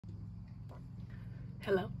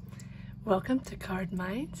Hello, welcome to Card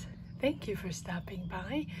Minds. Thank you for stopping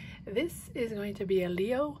by. This is going to be a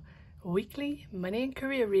Leo weekly money and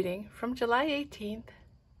career reading from July 18th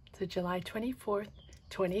to July 24th,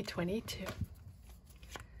 2022.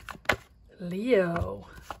 Leo,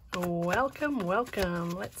 welcome, welcome.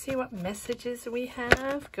 Let's see what messages we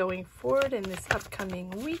have going forward in this upcoming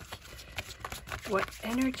week. What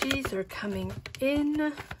energies are coming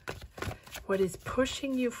in? What is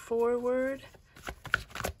pushing you forward?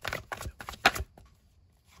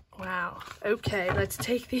 Wow. Okay, let's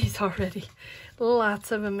take these already.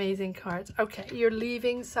 Lots of amazing cards. Okay, you're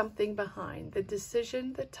leaving something behind. The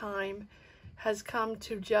decision, the time has come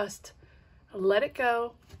to just let it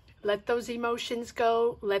go. Let those emotions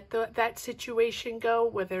go. Let that situation go,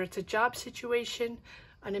 whether it's a job situation,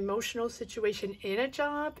 an emotional situation in a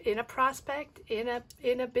job, in a prospect, in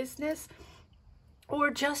a business, or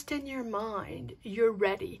just in your mind. You're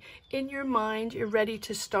ready. In your mind, you're ready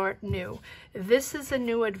to start new. This is a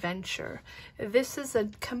new adventure. This is a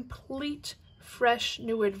complete, fresh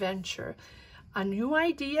new adventure. A new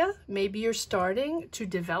idea. Maybe you're starting to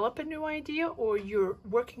develop a new idea, or you're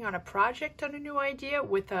working on a project on a new idea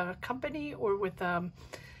with a company or with a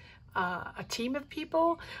team of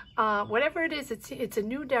people. Whatever it is, it's a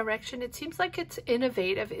new direction. It seems like it's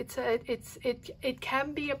innovative. It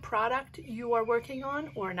can be a product you are working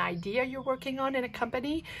on or an idea you're working on in a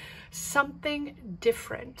company. Something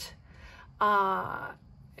different. I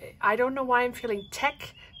don't know why I'm feeling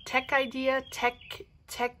tech idea, tech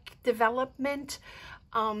development,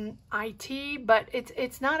 IT, but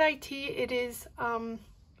it's not IT. It is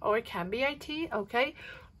or it can be IT. Okay,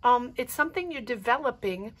 it's something you're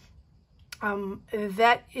developing.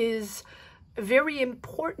 That is very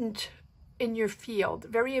important in your field,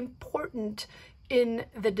 very important in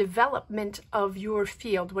the development of your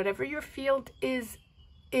field. Whatever your field is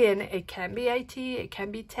in, it can be IT, it can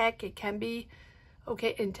be tech, it can be,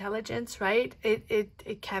 okay, intelligence, right?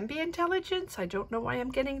 It can be intelligence. I don't know why I'm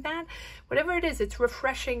getting that. Whatever it is, it's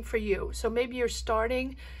refreshing for you. So maybe you're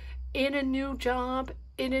starting in a new job,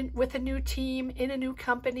 with a new team, in a new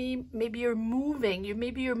company. Maybe you're moving.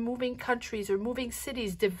 Maybe you're moving countries or moving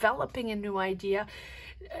cities, developing a new idea.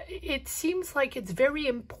 It seems like it's very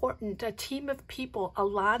important. A team of people, a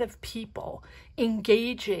lot of people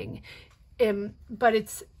engaging. But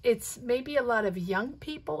it's maybe a lot of young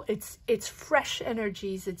people. It's fresh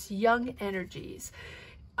energies. It's young energies.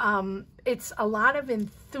 It's a lot of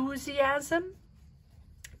enthusiasm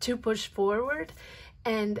to push forward,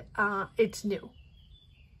 and it's new.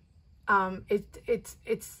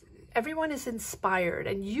 Everyone is inspired,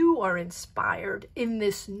 and you are inspired in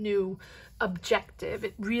this new objective.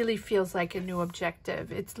 It really feels like a new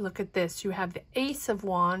objective. Look at this. You have the Ace of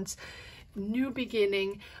Wands, new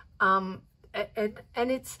beginning, and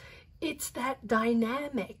it's that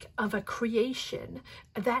dynamic of a creation,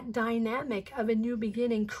 that dynamic of a new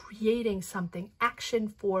beginning, creating something, action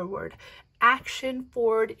forward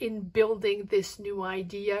in building this new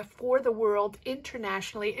idea for the world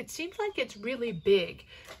internationally. It seems like it's really big.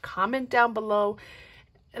 Comment down below.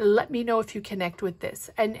 Let me know if you connect with this.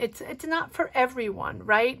 And it's not for everyone,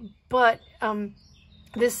 right? But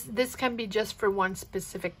this can be just for one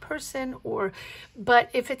specific person, but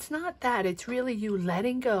if it's not that, it's really you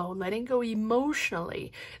letting go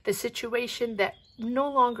emotionally, the situation that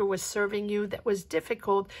no longer was serving you, that was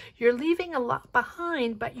difficult. You're leaving a lot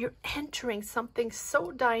behind, but you're entering something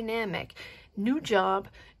so dynamic. New job,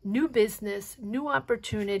 new business, new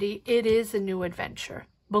opportunity. It is a new adventure.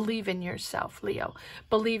 Believe in yourself, Leo.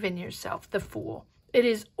 Believe in yourself, the Fool. It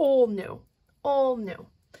is all new, all new.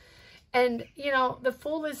 And, you know, the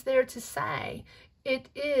Fool is there to say it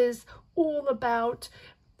is all about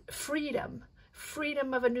freedom.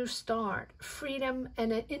 Freedom of a new start, freedom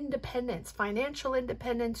and an independence, financial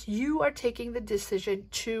independence. You are taking the decision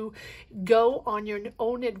to go on your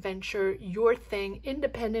own adventure, your thing,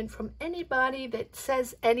 independent from anybody that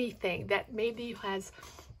says anything that maybe has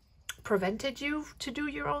prevented you to do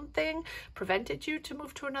your own thing, prevented you to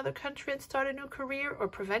move to another country and start a new career, or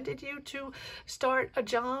prevented you to start a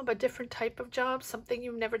job, a different type of job, something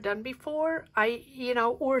you've never done before,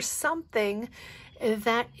 or something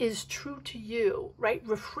that is true to you, right?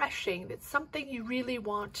 Refreshing. It's something you really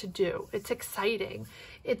want to do. It's exciting.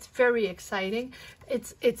 It's very exciting.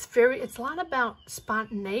 It's a lot about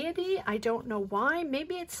spontaneity. I don't know why.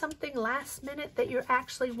 Maybe it's something last minute that you're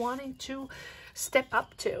actually wanting to step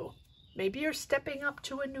up to. Maybe you're stepping up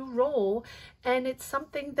to a new role, and it's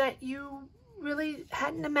something that you really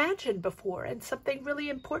hadn't imagined before, and something really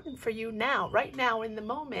important for you now, right now in the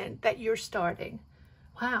moment that you're starting.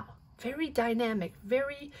 Wow. very dynamic,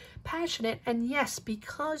 very passionate. And yes,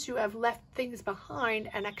 because you have left things behind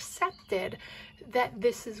and accepted that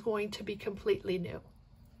this is going to be completely new.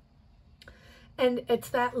 And it's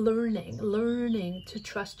that learning to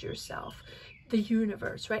trust yourself, the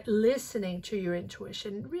universe, right? Listening to your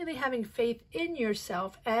intuition, really having faith in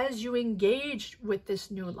yourself as you engage with this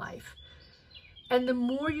new life. And the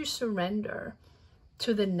more you surrender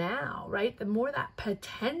to the now, right? The more that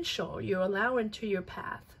potential you allow into your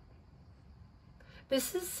path.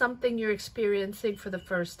 This is something you're experiencing for the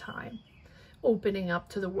first time, opening up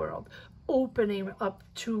to the world, opening up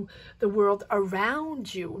to the world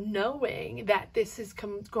around you, knowing that this is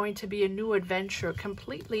going to be a new adventure,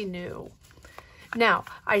 completely new. Now,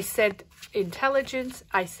 I said intelligence,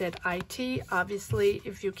 I said IT. Obviously,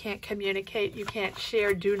 if you can't communicate, you can't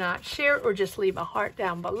share, do not share, or just leave a heart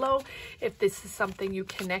down below if this is something you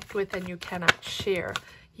connect with and you cannot share.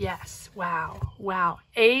 Yes, wow, wow.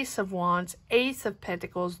 Ace of Wands, Ace of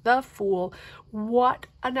Pentacles, the Fool. What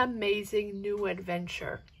an amazing new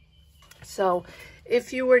adventure. So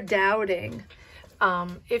if you were doubting,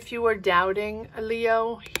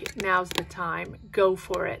 Leo, now's the time. Go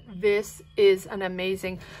for it. This is an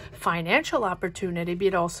amazing financial opportunity,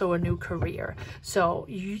 but also a new career. So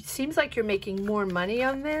it seems like you're making more money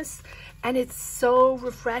on this, and it's so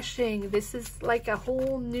refreshing. This is like a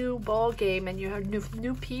whole new ball game, and you have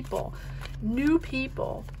new people.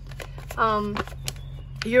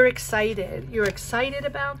 You're excited. You're excited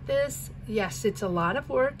about this. Yes, it's a lot of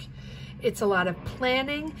work. It's a lot of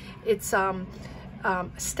planning. It's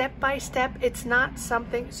step by step. It's not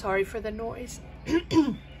something, sorry for the noise.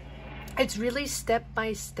 It's really step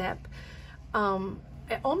by step.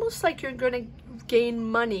 Almost like you're going to gain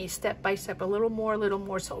money step by step, a little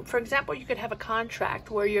more. So for example, you could have a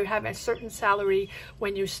contract where you have a certain salary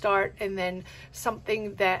when you start, and then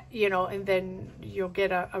something that, you know, and then you'll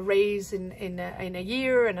get a raise in a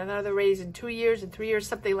year, and another raise in 2 years, and 3 years,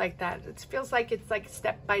 something like that. It feels like it's like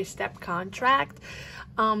step by step contract.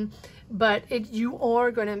 But you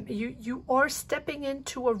are stepping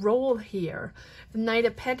into a role here, the Knight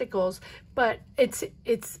of Pentacles, but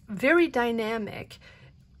it's very dynamic.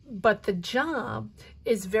 But the job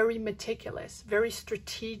is very meticulous, very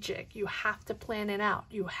strategic. You have to plan it out.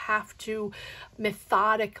 You have to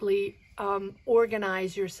methodically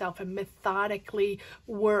organize yourself and methodically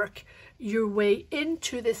work your way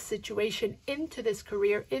into this situation, into this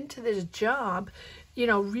career, into this job. You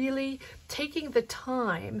know, really taking the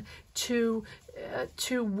time to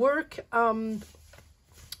work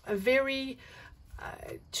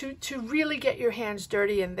to really get your hands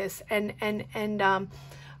dirty in this and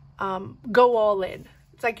go all in.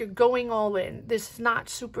 It's like you're going all in. This is not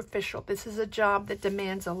superficial. This is a job that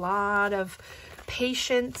demands a lot of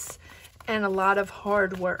patience and a lot of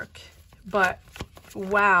hard work. But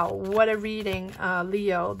wow, what a reading,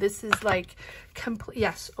 Leo. This is like complete,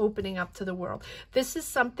 yes, opening up to the world. This is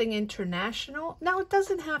something international. Now, it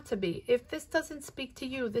doesn't have to be. If this doesn't speak to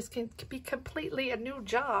you, this can be completely a new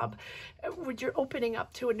job where you're opening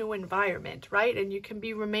up to a new environment, right? And you can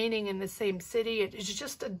be remaining in the same city. It's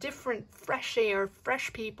just a different, fresh air,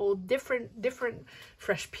 fresh people, different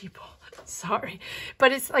fresh people. Sorry,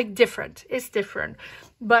 but it's like different. It's different.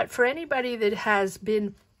 But for anybody that has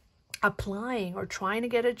been applying or trying to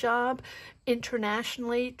get a job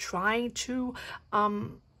internationally, trying to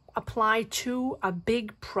apply to a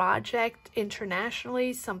big project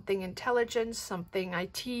internationally, something intelligence, something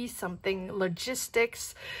IT, something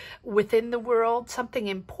logistics within the world, something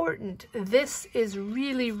important. This is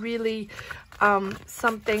really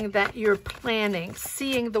something that you're planning,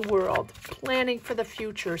 seeing the world, planning for the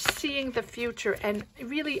future, seeing the future, and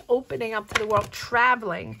really opening up to the world,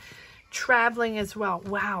 traveling as well.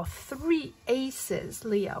 Wow, 3 aces,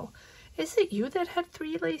 Leo. Is it you that had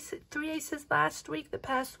 3 aces last week? The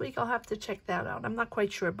past week? I'll have to check that out. I'm not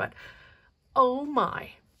quite sure, but oh my.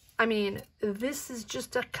 I mean, this is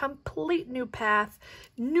just a complete new path,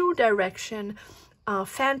 new direction,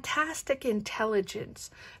 fantastic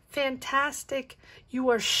intelligence, fantastic. You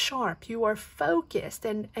are sharp, you are focused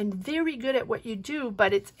and very good at what you do,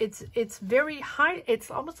 but it's very high.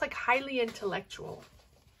 It's almost like highly intellectual.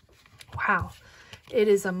 Wow, it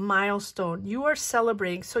is a milestone. You are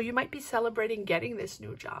celebrating. So you might be celebrating getting this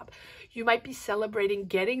new job. You might be celebrating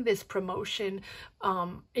getting this promotion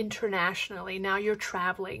internationally. Now you're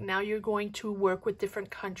traveling. Now you're going to work with different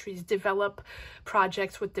countries, develop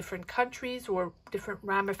projects with different countries or different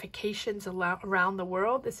ramifications around the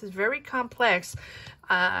world. This is very complex.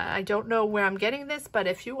 I don't know where I'm getting this, but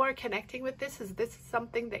if you are connecting with this, is this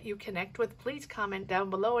something that you connect with? Please comment down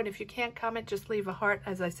below. And if you can't comment, just leave a heart,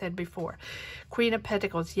 as I said before. Queen of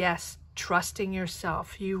Pentacles, yes. trusting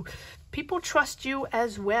yourself. People trust you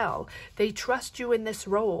as well. They trust you in this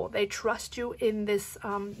role. They trust you in this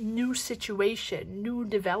new situation, new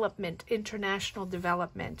development, international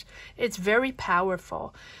development. It's very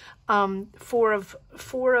powerful. Four of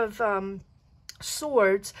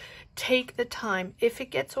Swords, take the time. If it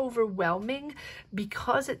gets overwhelming,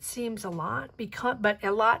 because it seems a lot, but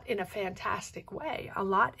a lot in a fantastic way, a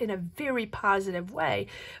lot in a very positive way,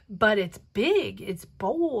 but it's big, it's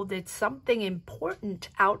bold, it's something important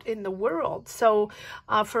out in the world. So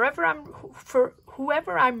for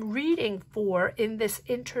whoever I'm reading for in this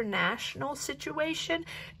international situation,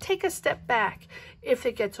 take a step back. If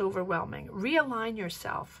it gets overwhelming, realign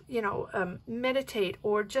yourself, meditate,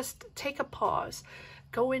 or just take a pause,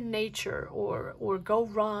 go in nature, or go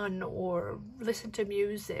run, or listen to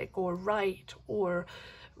music, or write, or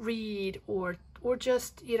read, or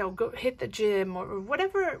just, go hit the gym, or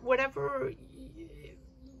whatever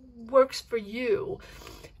works for you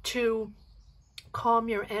to calm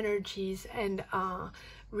your energies and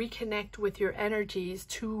reconnect with your energies,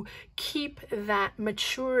 to keep that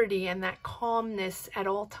maturity and that calmness at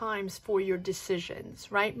all times for your decisions,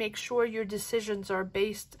 right? Make sure your decisions are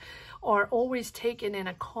always taken in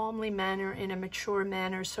a calmly manner, in a mature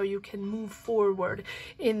manner, so you can move forward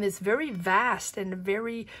in this very vast and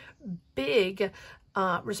very big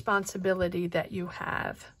responsibility that you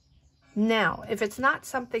have. Now, if it's not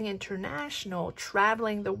something international,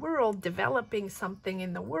 traveling the world, developing something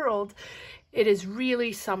in the world, it is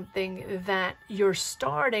really something that you're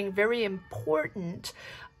starting, very important,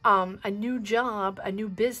 a new job, a new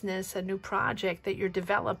business, a new project that you're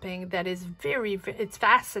developing that is it's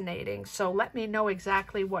fascinating. So let me know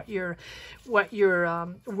exactly what you're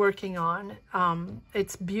working on.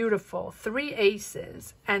 It's beautiful. 3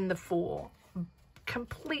 aces and the Fool.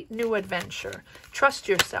 Complete new adventure. Trust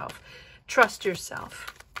yourself. Trust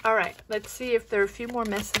yourself. All right, let's see if there are a few more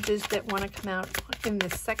messages that want to come out in the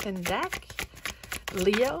second deck.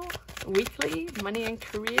 Leo, weekly, money and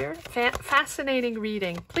career. Fascinating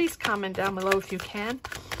reading. Please comment down below if you can.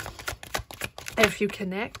 If you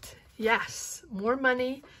connect. Yes, more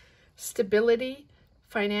money, stability,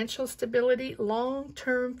 financial stability,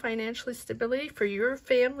 long-term financial stability for your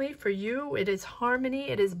family, for you. It is harmony.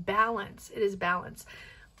 It is balance. It is balance.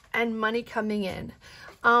 And money coming in.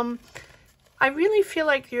 I really feel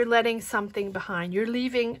like you're letting something behind. You're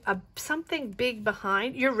leaving something big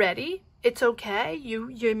behind. You're ready. It's okay.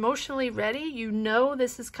 You're emotionally ready. You know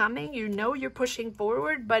this is coming. You know you're pushing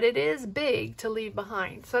forward, but it is big to leave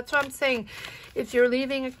behind. So that's what I'm saying. If you're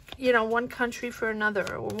leaving, one country for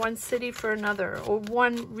another, or one city for another, or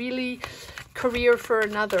one really career for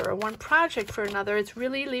another, or one project for another, it's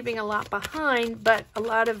really leaving a lot behind, but a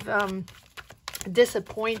lot of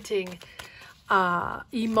disappointing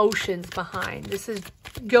emotions behind. This is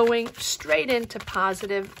going straight into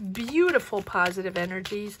positive, beautiful positive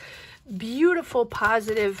energies, beautiful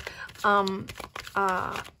positive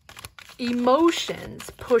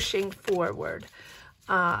emotions pushing forward.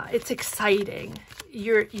 It's exciting.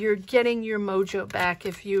 You're getting your mojo back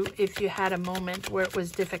if you had a moment where it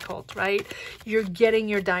was difficult, right? You're getting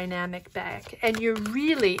your dynamic back, and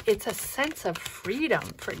it's a sense of freedom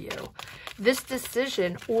for you. This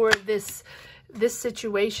decision or this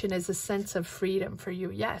situation is a sense of freedom for you.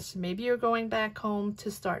 Yes, maybe you're going back home to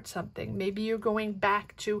start something. Maybe you're going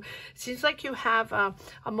back to, seems like you have a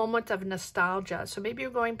moment of nostalgia. So maybe you're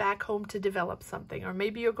going back home to develop something, or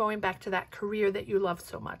maybe you're going back to that career that you love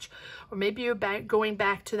so much, or maybe you're going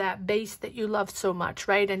back to that base that you love so much,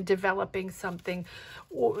 right? And developing something,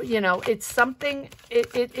 or, it's something,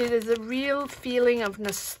 it is a real feeling of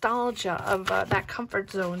nostalgia, of that comfort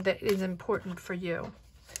zone that is important for you.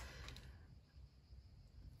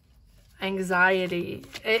 Anxiety,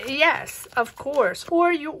 yes, of course,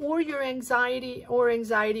 or your anxiety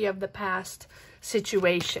of the past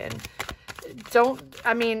situation.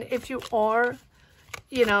 If you are,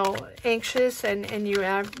 anxious and you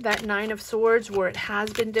have that 9 of Swords where it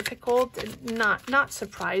has been difficult, not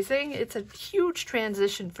surprising. It's a huge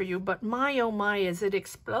transition for you, but my oh my, is it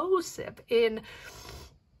explosive in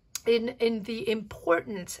the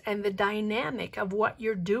importance and the dynamic of what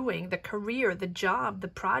you're doing. The career, the job, the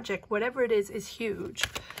project, whatever it is huge.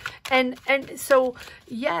 And so,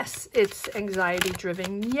 yes, it's anxiety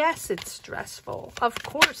driven. Yes, it's stressful. Of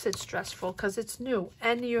course it's stressful because it's new.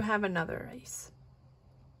 And you have another ace.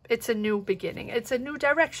 It's a new beginning. It's a new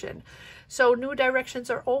direction. So new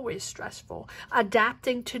directions are always stressful.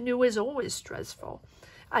 Adapting to new is always stressful.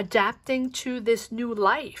 Adapting to this new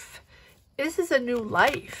life this is a new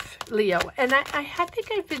life, Leo. And I think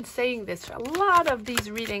I've been saying this for a lot of these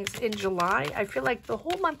readings in July. I feel like the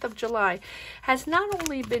whole month of July has not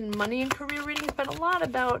only been money and career readings, but a lot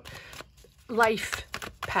about life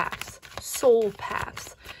paths, soul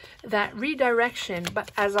paths, that redirection,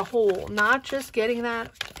 but as a whole, not just getting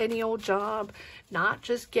that any old job, not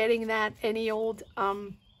just getting that any old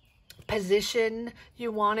position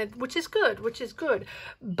you wanted, which is good,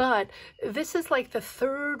 but this is like the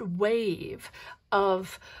third wave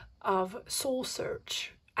of soul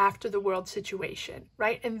search after the world situation,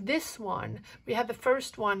 right? And this one, we had the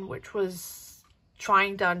first one, which was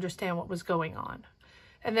trying to understand what was going on.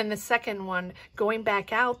 And then the second one, going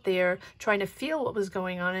back out there, trying to feel what was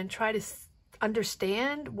going on and try to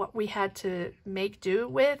understand what we had to make do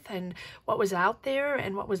with and what was out there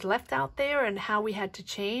and what was left out there and how we had to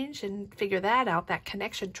change and figure that out, that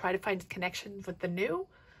connection, try to find connection with the new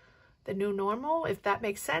normal, if that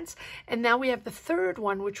makes sense. And now we have the third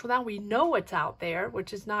one, which now we know it's out there,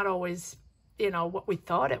 which is not always, you know, what we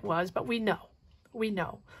thought it was, but we know.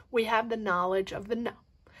 We have the knowledge of the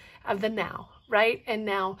now, right? And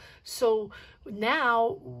now, so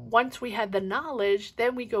now, once we had the knowledge,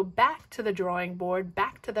 then we go back to the drawing board,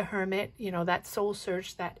 back to the hermit, you know, that soul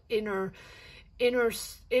search, that inner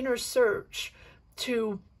search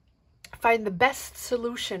to find the best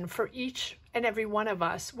solution for each and every one of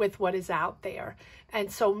us with what is out there.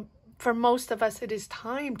 And so for most of us, it is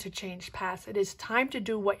time to change paths. It is time to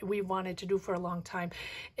do what we wanted to do for a long time.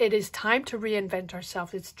 It is time to reinvent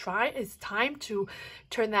ourselves. It's time to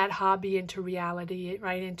turn that hobby into reality,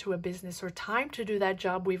 right, into a business, or time to do that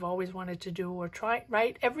job we've always wanted to do, or try,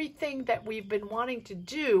 right? Everything that we've been wanting to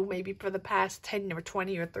do, maybe for the past 10 or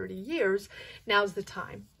 20 or 30 years, now's the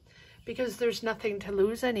time. Because there's nothing to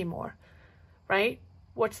lose anymore, right?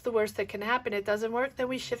 What's the worst that can happen? It doesn't work, then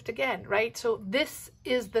we shift again, right? So this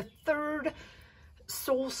is the third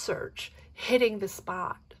soul search, hitting the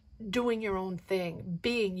spot, doing your own thing,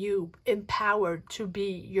 being you, empowered to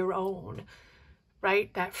be your own,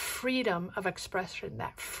 right? That freedom of expression,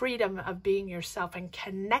 that freedom of being yourself and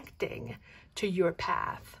connecting to your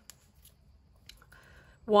path.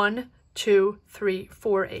 1, 2, 3,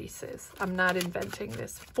 4 aces. I'm not inventing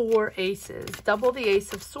this. 4 aces. Double the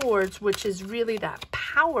Ace of Swords, which is really that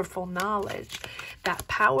powerful knowledge, that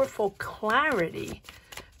powerful clarity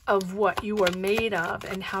of what you are made of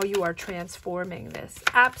and how you are transforming this.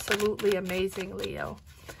 Absolutely amazing, Leo.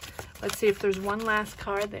 Let's see if there's one last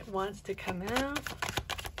card that wants to come out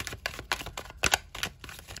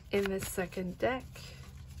in this second deck.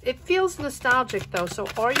 It feels nostalgic, though. So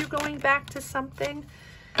are you going back to something?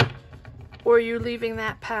 Or are you leaving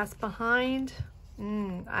that past behind?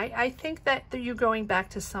 I think that you're going back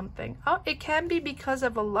to something. Oh, it can be because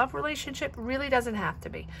of a love relationship. Really doesn't have to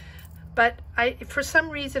be. But for some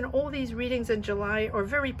reason, all these readings in July are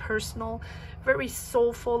very personal, very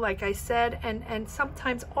soulful, like I said, and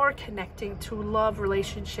sometimes are connecting to love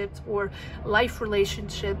relationships or life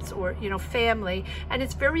relationships or, you know, family. And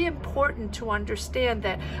it's very important to understand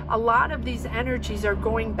that a lot of these energies are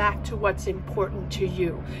going back to what's important to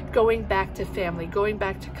you, going back to family, going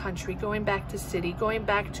back to country, going back to city, going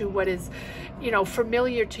back to what is, you know,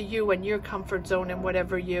 familiar to you and your comfort zone and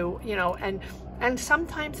whatever you know, and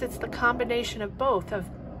sometimes it's the combination of both,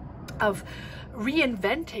 of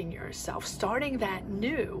reinventing yourself, starting that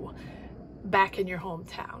new back in your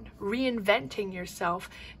hometown, reinventing yourself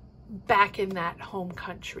back in that home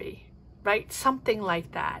country, right? Something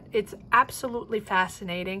like that. It's absolutely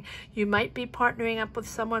fascinating. You might be partnering up with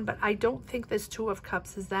someone, but I don't think this Two of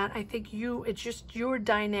Cups is that. I think it's just your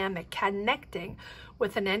dynamic, connecting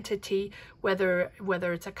with an entity, whether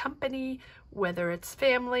it's a company, whether it's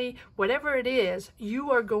family, whatever it is,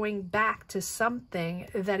 you are going back to something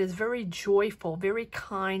that is very joyful, very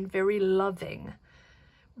kind, very loving.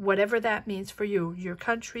 Whatever that means for you, your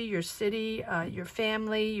country, your city, your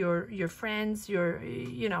family, your friends,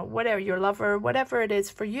 you know, whatever, your lover, whatever it is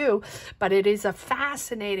for you. But it is a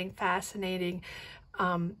fascinating path,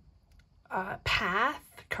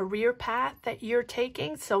 career path that you're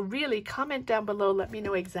taking. So really comment down below. Let me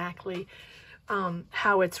know exactly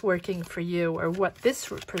how it's working for you or what this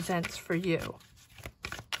represents for you.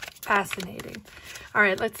 Fascinating. All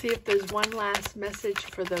right, let's see if there's one last message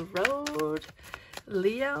for the road.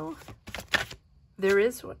 Leo, there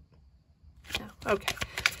is one. No, okay.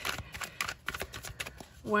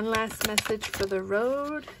 One last message for the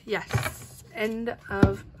road. Yes. End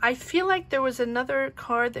of, I feel like there was another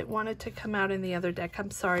card that wanted to come out in the other deck.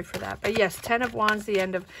 I'm sorry for that. But yes, 10 of Wands,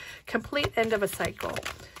 the complete end of a cycle.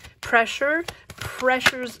 Pressure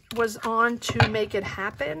was on to make it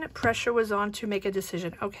happen. Pressure was on to make a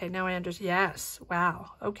decision. Okay, now I understand. Yes,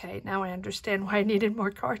 wow. Okay, now I understand why I needed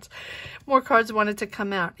more cards. More cards wanted to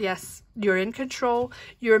come out. Yes, you're in control.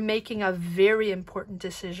 You're making a very important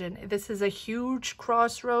decision. This is a huge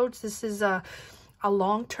crossroads. This is a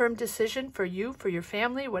long-term decision for you, for your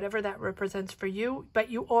family, whatever that represents for you. But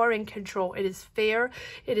you are in control. It is fair.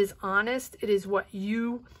 It is honest. It is what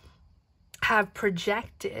you have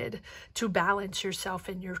projected to balance yourself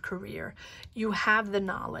in your career. You have the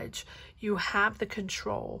knowledge, you have the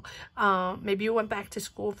control. Maybe you went back to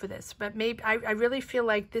school for this, but maybe I really feel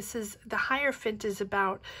like this is, the Hierophant is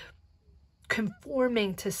about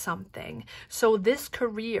conforming to something. So this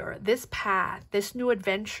career, this path, this new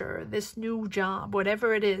adventure, this new job,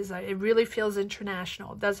 whatever it is, it really feels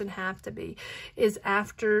international. It doesn't have to be, is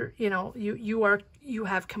after, you know, you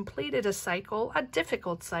have completed a cycle, a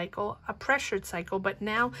difficult cycle, a pressured cycle, but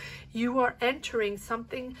now you are entering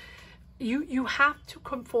something. You have to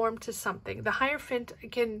conform to something. The Hierophant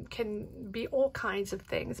can be all kinds of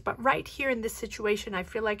things, but right here in this situation, I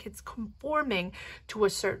feel like it's conforming to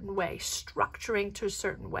a certain way, structuring to a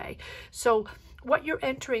certain way. So what you're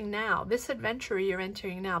entering now, this adventure you're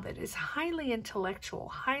entering now that is highly intellectual,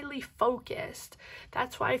 highly focused,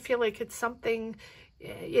 that's why I feel like it's something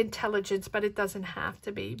intelligence, but it doesn't have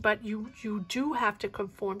to be. But you do have to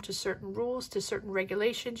conform to certain rules, to certain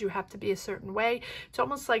regulations. You have to be a certain way. It's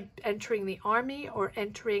almost like entering the army or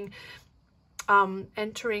entering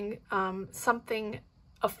something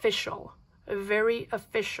official, very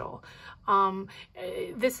official.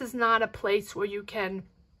 This is not a place where you can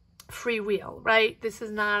freewheel, right? This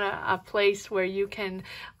is not a place where you can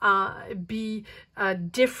be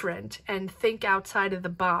different and think outside of the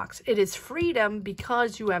box. It is freedom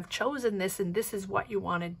because you have chosen this and this is what you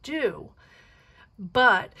want to do.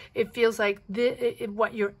 But it feels like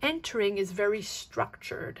what you're entering is very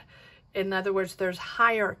structured. In other words, there's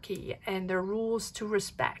hierarchy and there are rules to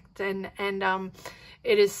respect, and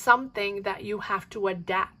it is something that you have to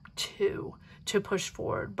adapt to push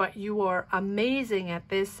forward. But you are amazing at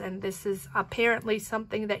this, and this is apparently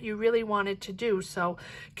something that you really wanted to do. So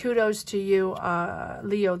kudos to you,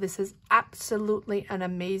 Leo. This is absolutely an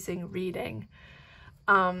amazing reading.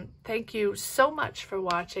 Thank you so much for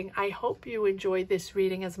watching. I hope you enjoyed this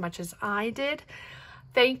reading as much as I did.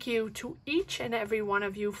 Thank you to each and every one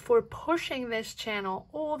of you for pushing this channel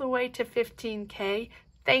all the way to 15K.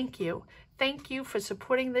 Thank you. Thank you for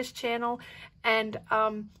supporting this channel.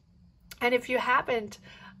 And if you haven't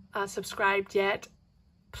subscribed yet,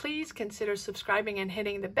 please consider subscribing and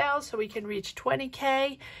hitting the bell so we can reach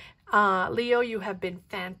 20K. Leo, you have been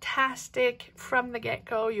fantastic from the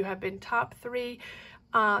get-go. You have been top 3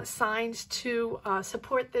 signs to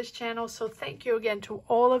support this channel. So thank you again to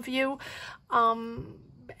all of you.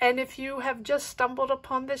 And if you have just stumbled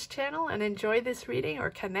upon this channel and enjoyed this reading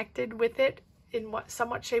or connected with it in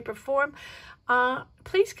somewhat shape or form,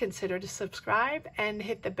 please consider to subscribe and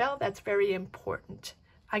hit the bell. That's very important.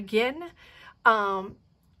 Again,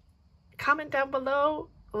 comment down below.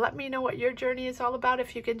 Let me know what your journey is all about.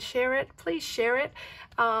 If you can share it, please share it.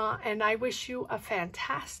 And I wish you a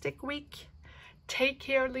fantastic week. Take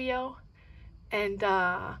care, Leo. And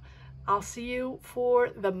I'll see you for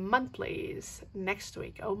the monthlies next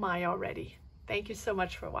week. Oh my, already. Thank you so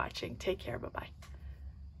much for watching. Take care. Bye-bye.